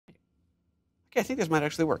Okay, I think this might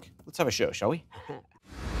actually work. Let's have a show, shall we?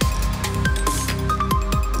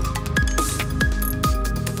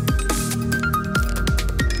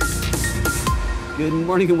 Good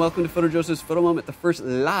morning and welcome to PhotoJoseph's Photo Moment, the first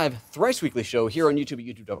live, thrice-weekly show here on YouTube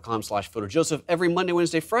at youtube.com/PhotoJoseph every Monday,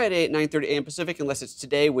 Wednesday, Friday at 9:30 a.m. Pacific, unless it's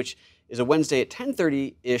today, which is a Wednesday at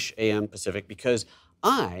 10:30-ish a.m. Pacific, because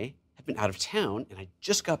I have been out of town and I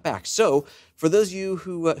just got back. So for those of you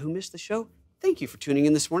who missed the show, thank you for tuning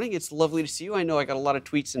in this morning. It's lovely to see you. I know I got a lot of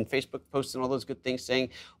tweets and Facebook posts and all those good things saying,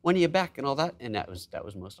 when are you back and all that? And that was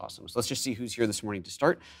most awesome. So let's just see who's here this morning to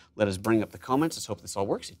start. Let us bring up the comments. Let's hope this all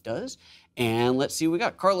works. It does. And let's see what we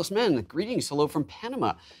got. Carlos Men, greetings. Hello from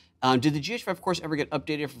Panama. Did the GH5 course ever get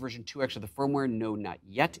updated for version 2X of the firmware? No, not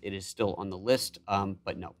yet. It is still on the list,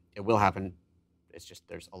 but no, it will happen. It's just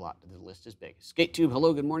there's a lot. The list is big. SkateTube,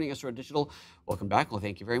 hello, good morning. SRO Digital, welcome back. Well,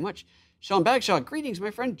 thank you very much. Sean Bagshaw, greetings,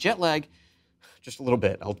 my friend. Jet lag. Just a little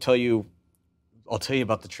bit. I'll tell you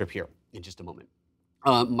about the trip here in just a moment.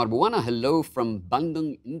 Marbuana, hello from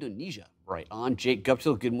Bandung, Indonesia. Right on. Jake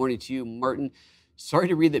Guptill, good morning to you. Martin, sorry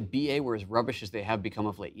to read that BA were as rubbish as they have become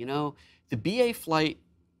of late. You know, the BA flight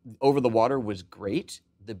over the water was great.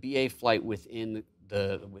 The BA flight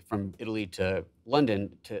from Italy to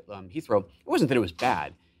London to Heathrow, it wasn't that it was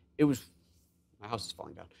bad. It was, my house is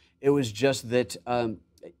falling down. It was just that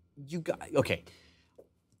okay.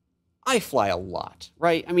 I fly a lot,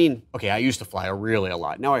 right? I mean, okay, I used to fly really a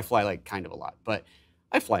lot. Now I fly like kind of a lot, but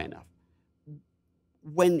I fly enough.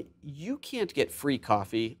 When you can't get free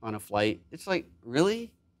coffee on a flight, it's like,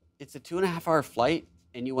 really? It's a 2.5-hour flight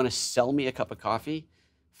and you want to sell me a cup of coffee?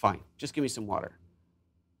 Fine, just give me some water.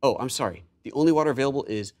 Oh, I'm sorry. The only water available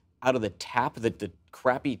is out of the tap, the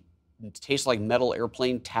crappy, tastes like metal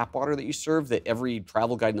airplane tap water that you serve that every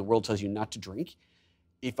travel guide in the world tells you not to drink.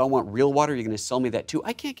 If I want real water, you're going to sell me that too.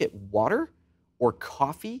 I can't get water or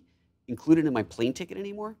coffee included in my plane ticket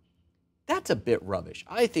anymore. That's a bit rubbish.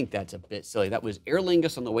 I think that's a bit silly. That was Aer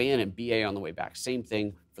Lingus on the way in and BA on the way back. Same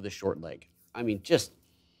thing for the short leg. I mean, just,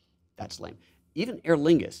 that's lame. Even Aer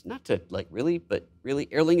Lingus, not to like really, but really,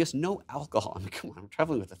 Aer Lingus, no alcohol. I mean, come on, I'm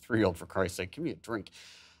traveling with a 3-year-old for Christ's sake. Give me a drink.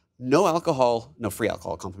 No alcohol, no free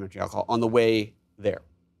alcohol, complimentary alcohol on the way there.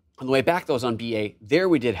 On the way back, though, I was on BA. There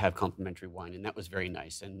we did have complimentary wine, and that was very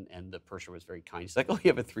nice. And the purser was very kind. He's like, oh,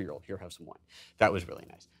 you have a 3-year-old. Here, have some wine. That was really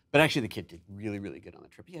nice. But actually, the kid did really, really good on the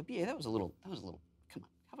trip. Yeah, BA, that was a little, come on.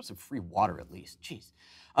 How about some free water at least? Jeez.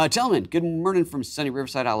 Gentlemen, good morning from sunny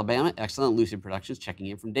Riverside, Alabama. Excellent. Lucid Productions checking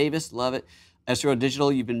in from Davis. Love it. SRO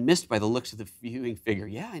Digital, you've been missed by the looks of the viewing figure.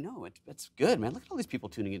 Yeah, I know. It's good, man. Look at all these people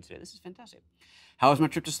tuning in today. This is fantastic. How was my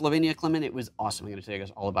trip to Slovenia, Clement? It was awesome. I'm going to tell you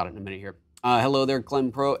guys all about it in a minute here. Hello there,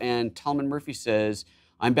 Clem Pro. And Talman Murphy says,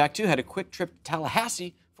 I'm back too. Had a quick trip to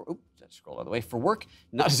Tallahassee for, let's scroll all the way, for work.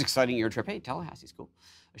 Not as exciting a year trip. Hey, Tallahassee's cool.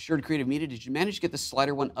 Assured Creative Media, did you manage to get the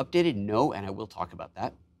slider one updated? No, and I will talk about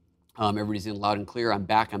that. Everybody's in loud and clear. I'm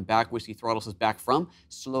back. Whiskey Throttle says back from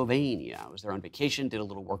Slovenia. I was there on vacation, did a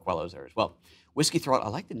little work while I was there as well. Whiskey Throttle, I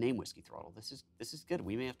like the name Whiskey Throttle. This is good.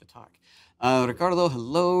 We may have to talk. Ricardo,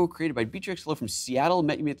 hello. Created by Beatrix. Hello from Seattle.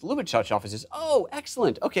 Met you at the LUMIX offices. Oh,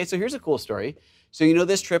 excellent. Okay, so here's a cool story. So you know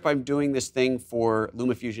this trip, I'm doing this thing for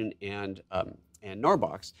Lumafusion and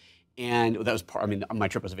Gnarbox. And that was part, I mean, my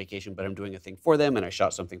trip was a vacation, but I'm doing a thing for them, and I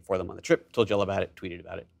shot something for them on the trip, told you all about it, tweeted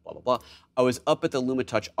about it, blah, blah, blah. I was up at the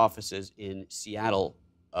LumiTouch offices in Seattle,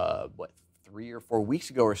 3 or 4 weeks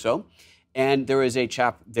ago or so, and there was a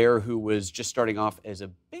chap there who was just starting off as a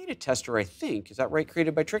beta tester, I think. Is that right?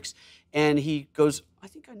 Created by Trix? And he goes, I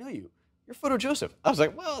think I know you. You're PhotoJoseph. I was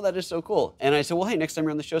like, well, that is so cool. And I said, well, hey, next time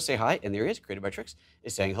you're on the show, say hi. And there he is, Created by Trix,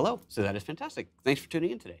 is saying hello. So that is fantastic. Thanks for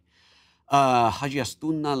tuning in today. Haji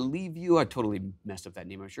Astuna Liviu, I totally messed up that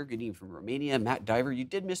name, I'm sure. Good evening from Romania. Matt Diver, you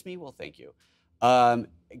did miss me? Well, thank you.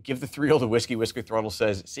 Give the 3-year-old a whiskey. Whiskey Throttle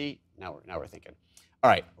says, see, now we're thinking. All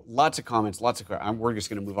right, lots of comments, we're just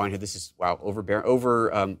gonna move on here. This is, wow,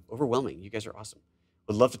 overwhelming. You guys are awesome.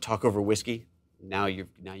 Would love to talk over whiskey. Now you've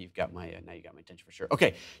got my attention for sure.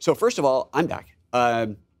 Okay, so first of all, I'm back.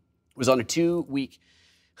 Was on a 2-week,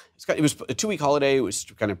 it was a 2-week holiday. It was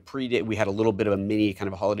kind of pre-day. We had a little bit of a mini kind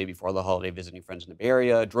of a holiday before the holiday, visiting friends in the Bay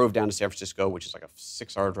Area. Drove down to San Francisco, which is like a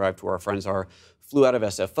 6-hour drive to where our friends are. Flew out of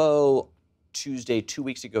SFO Tuesday, 2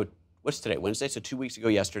 weeks ago. What's today? Wednesday? So 2 weeks ago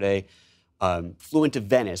yesterday. Flew into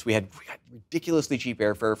Venice. We got ridiculously cheap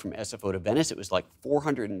airfare from SFO to Venice. It was like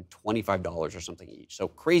 $425 or something each. So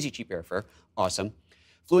crazy cheap airfare. Awesome.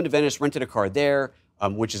 Flew into Venice, rented a car there.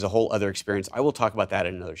 Which is a whole other experience. I will talk about that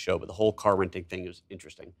in another show, but the whole car renting thing is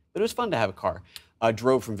interesting. But it was fun to have a car.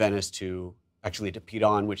 Drove from Venice to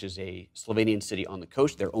Piran, which is a Slovenian city on the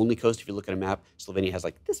coast, their only coast. If you look at a map, Slovenia has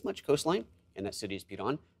like this much coastline. and that city is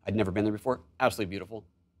Piran. I'd never been there before. Absolutely beautiful.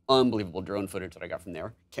 Unbelievable drone footage that I got from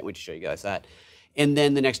there. Can't wait to show you guys that. And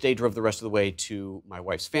then the next day, drove the rest of the way to my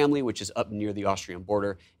wife's family, which is up near the Austrian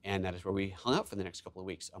border, and that is where we hung out for the next couple of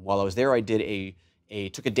weeks. While I was there, I did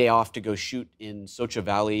took a day off to go shoot in Socha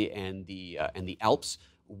Valley and the Alps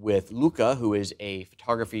with Luca, who is a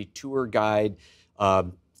photography tour guide,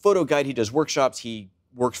 photo guide. He does workshops. He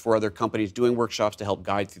works for other companies doing workshops to help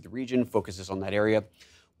guide through the region, focuses on that area.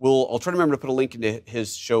 I'll try to remember to put a link into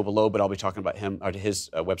his show below, but I'll be talking about him, to his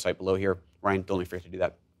website below here. Ryan, don't forget to do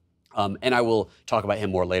that. And I will talk about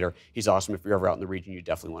him more later. He's awesome. If you're ever out in the region, you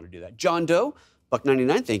definitely want to do that. John Doe,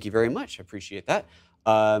 $1.99, thank you very much. I appreciate that.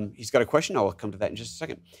 He's got a question. I'll come to that in just a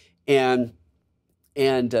second.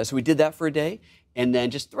 So we did that for a day. And then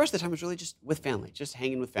just the rest of the time was really just with family, just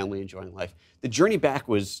hanging with family, enjoying life. The journey back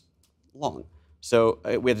was long. So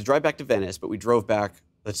we had to drive back to Venice, but we drove back.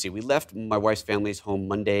 Let's see, we left my wife's family's home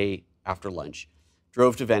Monday after lunch,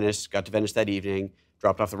 drove to Venice, got to Venice that evening,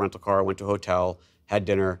 dropped off the rental car, went to a hotel, had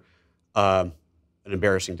dinner, an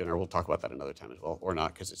embarrassing dinner. We'll talk about that another time as well, or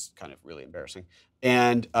not, because it's kind of really embarrassing.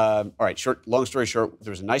 And all right, long story short,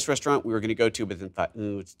 there was a nice restaurant we were going to go to, but then thought,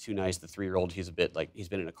 ooh, it's too nice. The 3-year-old, he's a bit like, he's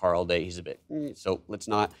been in a car all day. He's a bit, so let's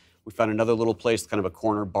not. We found another little place, kind of a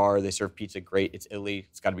corner bar. They serve pizza, great. It's Italy.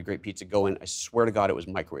 It's got to be great pizza. Go in. I swear to God, it was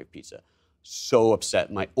microwave pizza. So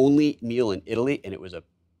upset. My only meal in Italy, and it was a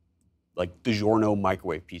like DiGiorno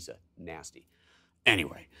microwave pizza. Nasty.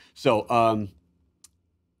 Anyway, so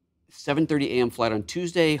 7:30 a.m. flight on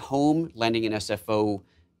Tuesday, home, landing in SFO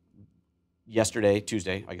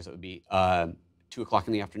Tuesday, I guess it would be 2 o'clock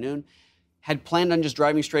in the afternoon. Had planned on just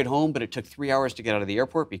driving straight home, but it took 3 hours to get out of the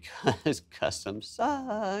airport because customs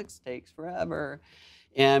sucks, takes forever.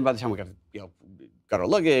 And by the time we got our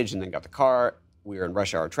luggage and then got the car, we were in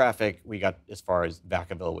rush hour traffic. We got as far as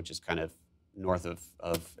Vacaville, which is kind of north of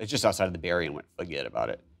it's just outside of the Bay Area, and went, forget about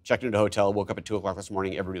it. Checked into a hotel, woke up at 2 o'clock this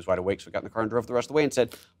morning. Everybody was wide awake, so we got in the car and drove the rest of the way and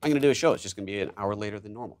said, I'm going to do a show. It's just going to be an hour later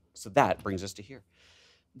than normal. So that brings us to here.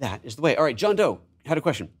 That is the way. All right, John Doe had a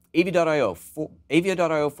question. Avia.io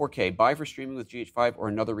 4K, buy for streaming with GH5 or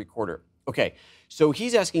another recorder. Okay, so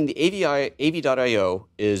he's asking the Avia.io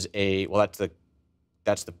is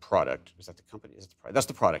that's the product. Is that the company? Is that the product? That's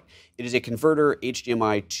the product. It is a converter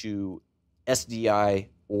HDMI to SDI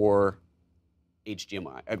or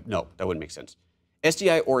HDMI. No, that wouldn't make sense.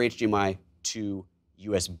 SDI or HDMI to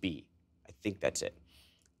USB. I think that's it.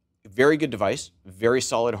 Very good device, very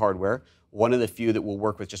solid hardware. One of the few that will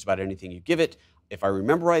work with just about anything you give it. If I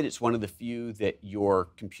remember right, it's one of the few that your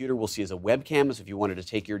computer will see as a webcam. So if you wanted to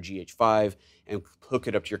take your GH5 and hook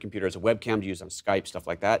it up to your computer as a webcam to use on Skype, stuff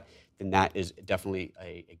like that, then that is definitely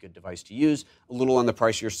a good device to use. A little on the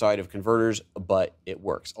pricier side of converters, but it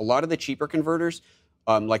works. A lot of the cheaper converters,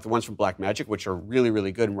 like the ones from Blackmagic, which are really,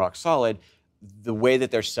 really good and rock solid, the way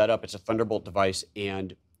that they're set up, it's a Thunderbolt device,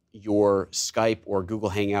 and your Skype or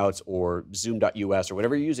Google Hangouts or Zoom.us or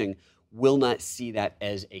whatever you're using will not see that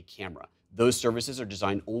as a camera. Those services are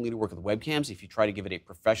designed only to work with webcams. If you try to give it a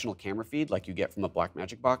professional camera feed like you get from a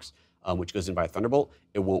Blackmagic box, which goes in by a Thunderbolt,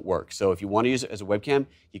 it won't work. So if you want to use it as a webcam,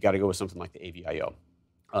 you got to go with something like the AVIO.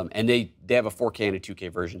 And they have a 4K and a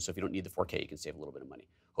 2K version, so if you don't need the 4K, you can save a little bit of money.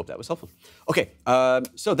 Hope that was helpful. Okay,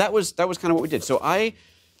 so that was kind of what we did. So I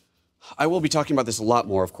will be talking about this a lot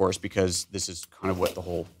more, of course, because this is kind of what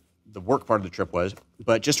the work part of the trip was.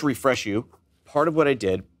 But just to refresh you, part of what I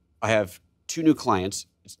did, I have 2 new clients.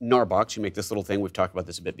 It's Gnarbox, who make this little thing. We've talked about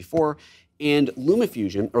this a bit before. And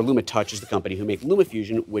Lumafusion, or LumaTouch is the company who make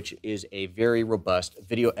Lumafusion, which is a very robust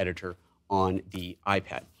video editor on the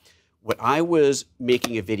iPad. What I was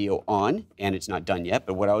making a video on, and it's not done yet,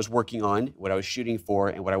 but what I was working on, what I was shooting for,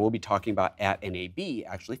 and what I will be talking about at NAB,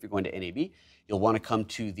 actually, if you're going to NAB, you'll want to come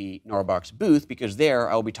to the Gnarbox booth, because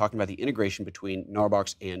there I will be talking about the integration between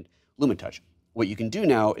Gnarbox and LumaTouch. What you can do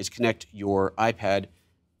now is connect your iPad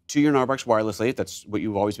to your Gnarbox wirelessly. That's what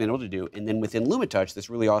you've always been able to do. And then within LumaTouch, this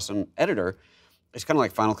really awesome editor, it's kind of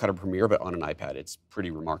like Final Cut or Premiere, but on an iPad. It's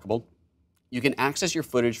pretty remarkable. You can access your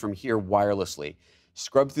footage from here wirelessly,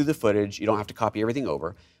 scrub through the footage. You don't have to copy everything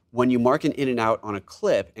over. When you mark an in and out on a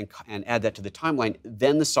clip and add that to the timeline,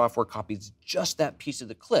 then the software copies just that piece of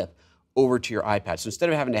the clip over to your iPad. So instead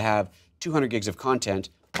of having to have 200 gigs of content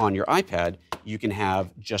on your iPad, you can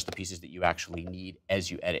have just the pieces that you actually need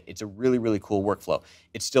as you edit. It's a really, really cool workflow.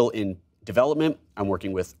 It's still in development. I'm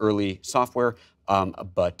working with early software,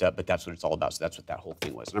 but that's what it's all about. So that's what that whole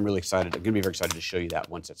thing was. And I'm really excited. I'm going to be very excited to show you that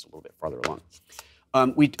once it's a little bit farther along.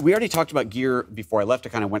 We already talked about gear before I left. I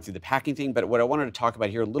kind of went through the packing thing, but what I wanted to talk about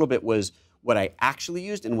here a little bit was what I actually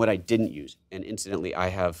used and what I didn't use. And incidentally, I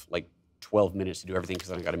have like 12 minutes to do everything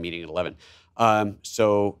because I got a meeting at 11.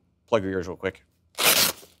 So plug your ears real quick.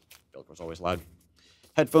 Velcro's always loud.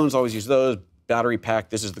 Headphones, always use those. Battery pack,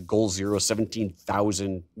 this is the Goal Zero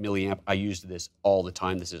 17,000 milliamp. I used this all the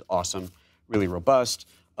time. This is awesome, really robust.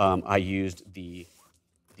 I used the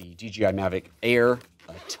DJI Mavic Air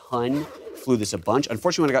a ton. Flew this a bunch.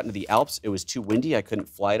 Unfortunately, when I got into the Alps, it was too windy. I couldn't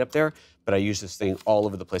fly it up there, but I used this thing all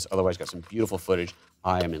over the place. Otherwise, got some beautiful footage.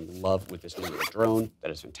 I am in love with this new drone.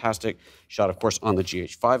 That is fantastic. Shot, of course, on the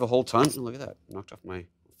GH5 a whole ton. Oh, look at that. Knocked off my,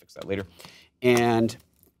 I'll fix that later. And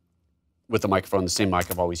with the microphone, the same mic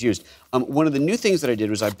I've always used. One of the new things that I did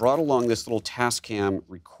was I brought along this little Tascam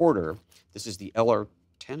recorder. This is the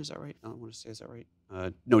LR10, is that right? I want to say, is that right?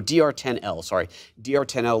 No, DR10L, sorry.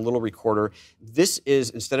 DR10L, little recorder. This is,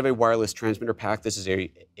 instead of a wireless transmitter pack, this is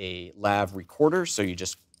a lav recorder. So you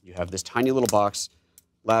have this tiny little box,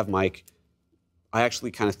 lav mic. I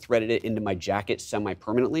actually kind of threaded it into my jacket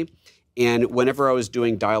semi-permanently. And whenever I was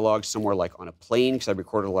doing dialogue somewhere like on a plane, because I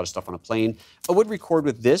recorded a lot of stuff on a plane, I would record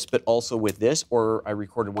with this, but also with this, or I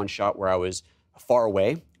recorded one shot where I was far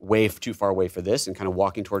away, way too far away for this, and kind of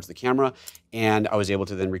walking towards the camera, and I was able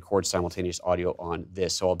to then record simultaneous audio on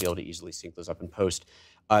this, so I'll be able to easily sync those up in post.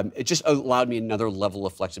 It just allowed me another level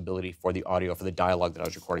of flexibility for the audio, for the dialogue that I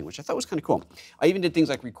was recording, which I thought was kind of cool. I even did things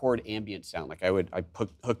like record ambient sound, like I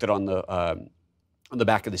hooked it on the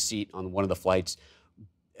back of the seat on one of the flights.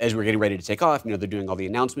 As we're getting ready to take off, they're doing all the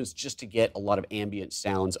announcements just to get a lot of ambient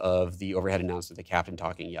sounds of the overhead announcement, the captain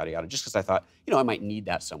talking, yada, yada, just because I thought, I might need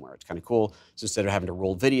that somewhere. It's kind of cool. So instead of having to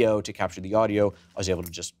roll video to capture the audio, I was able to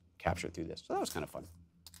just capture it through this. So that was kind of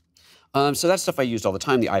fun. So that's stuff I used all the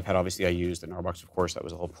time. The iPad, obviously, I used. The Gnarbox, of course, that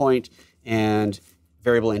was the whole point. And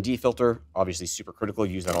variable ND filter, obviously super critical.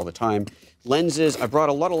 Use that all the time. Lenses, I brought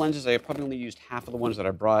a lot of lenses. I probably only used half of the ones that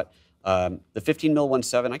I brought. The 15mm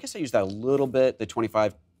 1.7, I guess I used that a little bit. The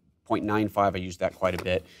 25.95, I used that quite a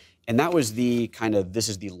bit. And that was the this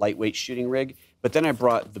is the lightweight shooting rig. But then I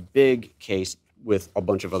brought the big case with a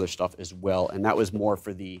bunch of other stuff as well. And that was more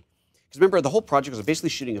for because remember, the whole project was basically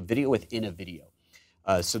shooting a video within a video.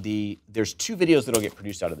 So there's two videos that'll get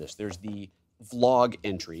produced out of this. There's the vlog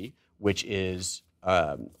entry, which is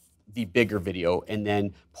the bigger video. And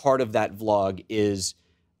then part of that vlog is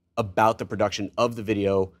about the production of the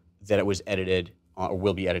video that it was edited or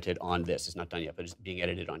will be edited on this. It's not done yet, but it's being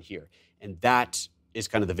edited on here. And that is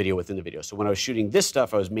kind of the video within the video. So when I was shooting this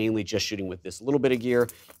stuff, I was mainly just shooting with this little bit of gear,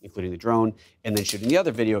 including the drone, and then shooting the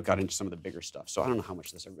other video, got into some of the bigger stuff. So I don't know how much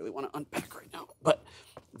of this I really want to unpack right now, but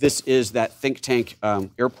this is that Think Tank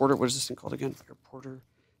Airporter. What is this thing called again? Airporter.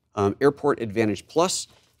 Airport Advantage Plus.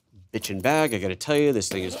 Bitchin' bag. I got to tell you, this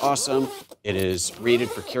thing is awesome. It is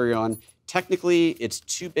rated for carry-on. Technically, it's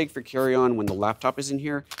too big for carry-on when the laptop is in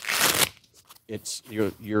here.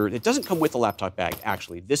 It doesn't come with a laptop bag,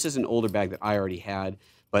 actually. This is an older bag that I already had,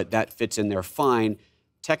 but that fits in there fine.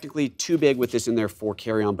 Technically too big with this in there for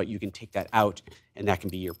carry-on, but you can take that out, and that can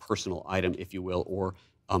be your personal item, if you will. Or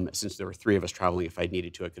since there were 3 of us traveling, if I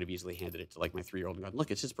needed to, I could have easily handed it to like my 3-year-old and gone,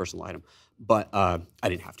 look, it's his personal item. But I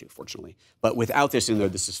didn't have to, fortunately. But without this in there,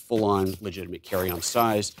 this is full-on legitimate carry-on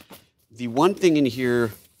size. The one thing in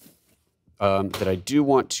here that I do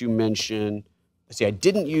want to mention. See, I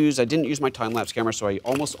didn't use my time-lapse camera, so I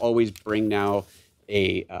almost always bring now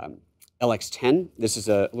a LX10. This is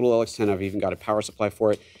a little LX10. I've even got a power supply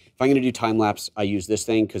for it. If I'm going to do time-lapse, I use this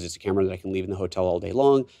thing because it's a camera that I can leave in the hotel all day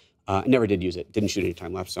long. I never did use it. Didn't shoot any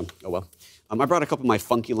time-lapse, so oh well. I brought a couple of my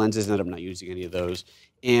funky lenses, and ended up not using any of those.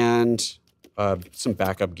 And some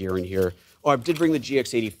backup gear in here. Oh, I did bring the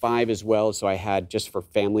GX85 as well, so I had just for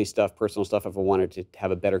family stuff, personal stuff, if I wanted to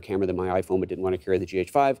have a better camera than my iPhone but didn't want to carry the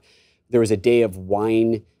GH5. There was a day of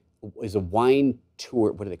wine, is a wine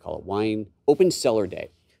tour, what do they call it? Wine, open cellar day.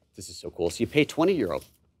 This is so cool. So you pay 20 euro.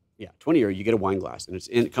 Yeah, 20 euro, you get a wine glass. And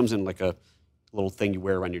it comes in like a little thing you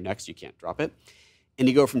wear around your neck so you can't drop it. And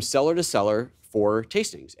you go from cellar to cellar for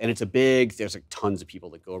tastings. And it's there's like tons of people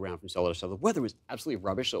that go around from cellar to cellar. The weather was absolutely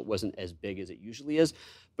rubbish, so it wasn't as big as it usually is,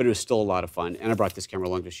 but it was still a lot of fun. And I brought this camera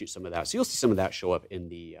along to shoot some of that. So you'll see some of that show up in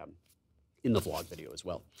the vlog video as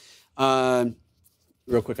well.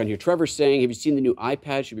 Real quick on here, Trevor's saying, have you seen the new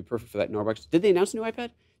iPad? Should be perfect for that Gnarbox. Did they announce a new iPad?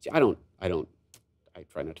 See, I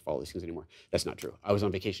try not to follow these things anymore. That's not true. I was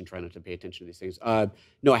on vacation trying not to pay attention to these things.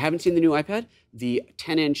 No, I haven't seen the new iPad. The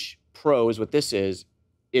 10-inch Pro is what this is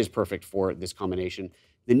perfect for this combination.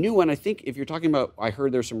 The new one, I think, if you're talking about, I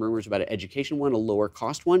heard there's some rumors about an education one, a lower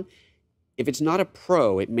cost one. If it's not a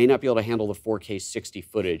Pro, it may not be able to handle the 4K 60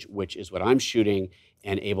 footage, which is what I'm shooting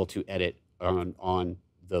and able to edit on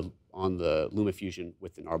the Lumafusion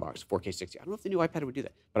with the Gnarbox 4K 60. I don't know if the new iPad would do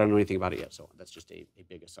that, but I don't know anything about it yet, so that's just a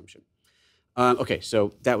big assumption. Okay,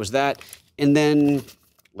 so that was that. And then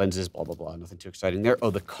lenses, blah, blah, blah. Nothing too exciting there. Oh,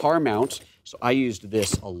 the car mount. So I used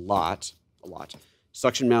this a lot.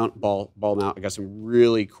 Suction mount, ball mount. I got some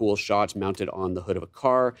really cool shots mounted on the hood of a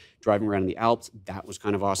car, driving around in the Alps. That was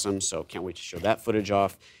kind of awesome, so can't wait to show that footage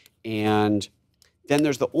off. And then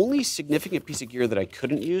there's the only significant piece of gear that I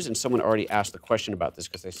couldn't use, and someone already asked the question about this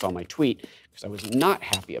because they saw my tweet, because I was not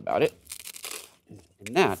happy about it.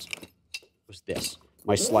 And that was this,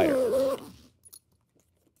 my slider.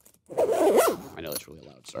 I know that's really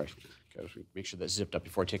loud, sorry. Gotta make sure that's zipped up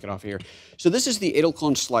before I take it off here. So this is the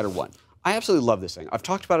Edelclone Slider 1. I absolutely love this thing. I've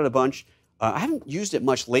talked about it a bunch. I haven't used it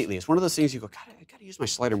much lately. It's one of those things you go, God, I gotta use my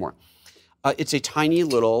slider more. It's a tiny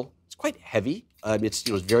little, it's quite heavy. It's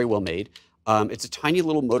very well made. It's a tiny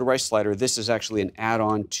little motorized slider. This is actually an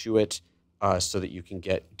add-on to it so that you can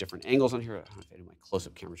get different angles on here. I don't know if any of my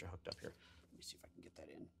close-up cameras are hooked up here. Let me see if I can get that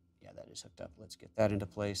in. Yeah, that is hooked up. Let's get that into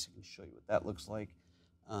place. I can show you what that looks like.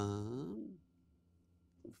 I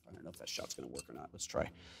don't know if that shot's gonna work or not. Let's try.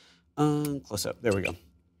 Close up, there we go.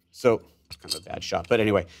 So it's kind of a bad shot, but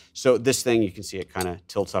anyway, so this thing, you can see it kind of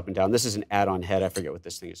tilts up and down. This is an add-on head. I forget what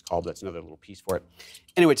this thing is called, but that's another little piece for it.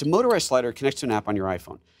 Anyway, it's a motorized slider, connects to an app on your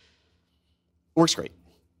iPhone. Works great.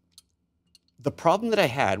 The problem that I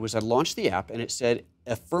had was I launched the app and it said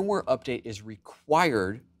a firmware update is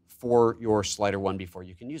required for your Slider 1 before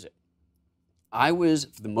you can use it.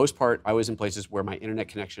 For the most part, I was in places where my internet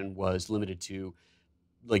connection was limited to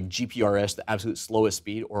like GPRS, the absolute slowest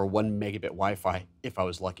speed, or 1 megabit Wi-Fi if I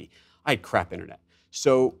was lucky. I had crap internet.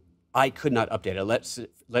 So I could not update it.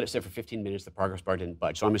 Let it sit for 15 minutes, the progress bar didn't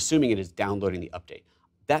budge. So I'm assuming it is downloading the update.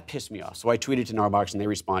 That pissed me off. So I tweeted to Gnarbox and they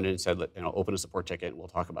responded and said, open a support ticket and we'll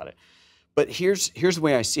talk about it. But here's the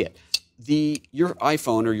way I see it. Your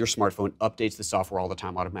iPhone or your smartphone updates the software all the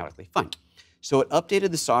time automatically. Fine. So it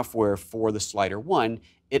updated the software for the Slider 1.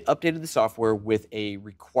 It updated the software with a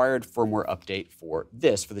required firmware update for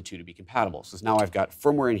the 2 to be compatible. So now I've got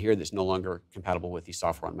firmware in here that's no longer compatible with the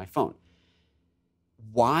software on my phone.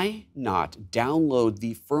 Why not download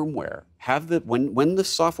the firmware? When the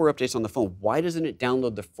software updates on the phone, why doesn't it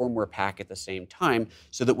download the firmware pack at the same time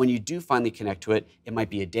so that when you do finally connect to it, it might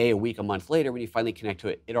be a day, a week, a month later, when you finally connect to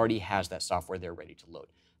it, it already has that software there ready to load.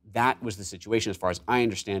 That was the situation as far as I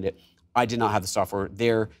understand it. I did not have the software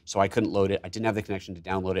there, so I couldn't load it. I didn't have the connection to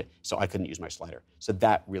download it, so I couldn't use my slider. So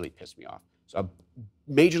that really pissed me off. So I'm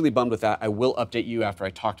majorly bummed with that. I will update you after I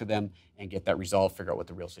talk to them and get that resolved, figure out what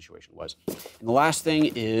the real situation was. And the last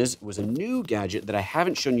thing was a new gadget that I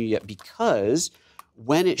haven't shown you yet because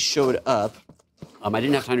when it showed up, I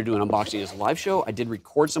didn't have time to do an unboxing as a live show. I did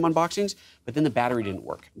record some unboxings, but then the battery didn't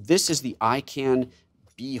work. This is the iCan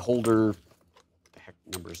B holder. What the heck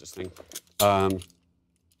number is this thing?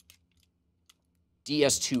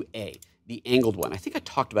 DS2A, the angled one. I think I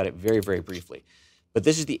talked about it very, very briefly. But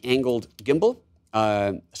this is the angled gimbal.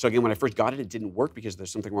 So again, when I first got it, it didn't work because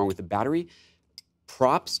there's something wrong with the battery.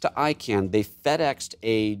 Props to iCan. They FedExed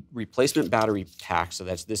a replacement battery pack, so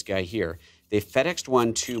that's this guy here. They FedExed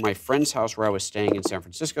one to my friend's house where I was staying in San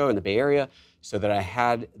Francisco in the Bay Area so that I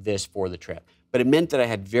had this for the trip. But it meant that I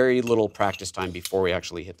had very little practice time before we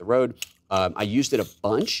actually hit the road. I used it a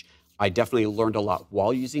bunch. I definitely learned a lot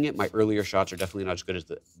while using it. My earlier shots are definitely not as good as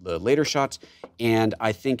the later shots. And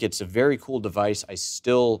I think it's a very cool device. I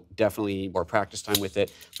still definitely need more practice time with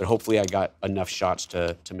it, but hopefully I got enough shots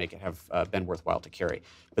to make it have been worthwhile to carry.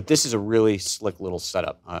 But this is a really slick little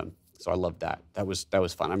setup. So I love that. That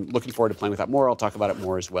was fun. I'm looking forward to playing with that more. I'll talk about it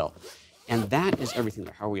more as well. And that is everything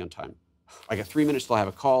there. How are we on time? I got 3 minutes till I have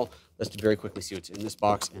a call. Let's very quickly see what's in this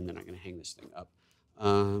box, and then I'm going to hang this thing up.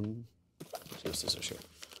 Scissors here.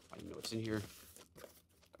 I don't know what's in here.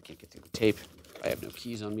 I can't get through the tape. I have no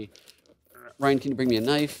keys on me. Ryan, can you bring me a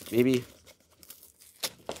knife? Maybe.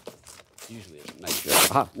 Usually there's a knife here.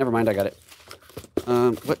 Aha, never mind, I got it.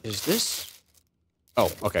 What is this?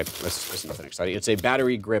 Oh, okay. This is nothing exciting. It's a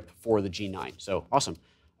battery grip for the G9. So awesome.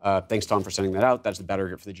 Thanks, Tom, for sending that out. That's the battery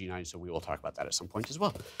grip for the G9, so we will talk about that at some point as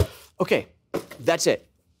well. Okay, that's it.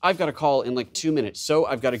 I've got a call in like 2 minutes, so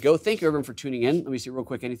I've got to go. Thank you, everyone, for tuning in. Let me see real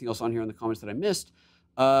quick. Anything else on here in the comments that I missed?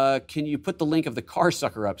 Can you put the link of the car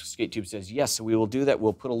sucker up? SkateTube says, yes, so we will do that.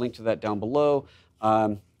 We'll put a link to that down below. I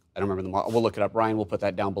don't remember the model. We'll look it up. Ryan will put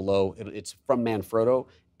that down below. It's from Manfrotto.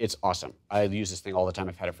 It's awesome. I use this thing all the time.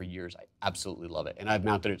 I've had it for years. I absolutely love it. And I've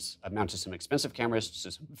mounted some expensive cameras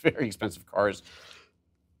to some very expensive cars,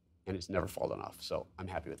 and it's never fallen off. So I'm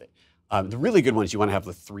happy with it. The really good ones, you want to have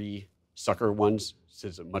the 3 sucker ones, so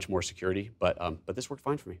it's much more security, but this worked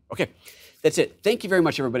fine for me. Okay, that's it. Thank you very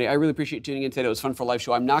much, everybody. I really appreciate tuning in today. It was fun for a live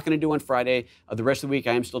show. I'm not going to do on Friday. The rest of the week,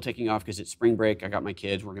 I am still taking off because it's spring break. I got my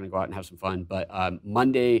kids. We're going to go out and have some fun, but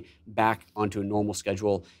Monday, back onto a normal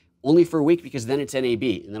schedule. only for a week because then it's NAB,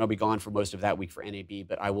 and then I'll be gone for most of that week for NAB,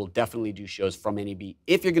 but I will definitely do shows from NAB.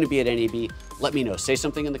 If you're gonna be at NAB, let me know. Say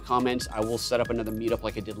something in the comments. I will set up another meetup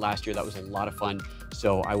like I did last year. That was a lot of fun,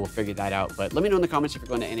 so I will figure that out. But let me know in the comments if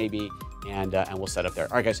you're going to NAB, and we'll set up there.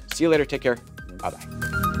 All right, guys, see you later. Take care.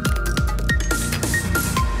 Bye-bye.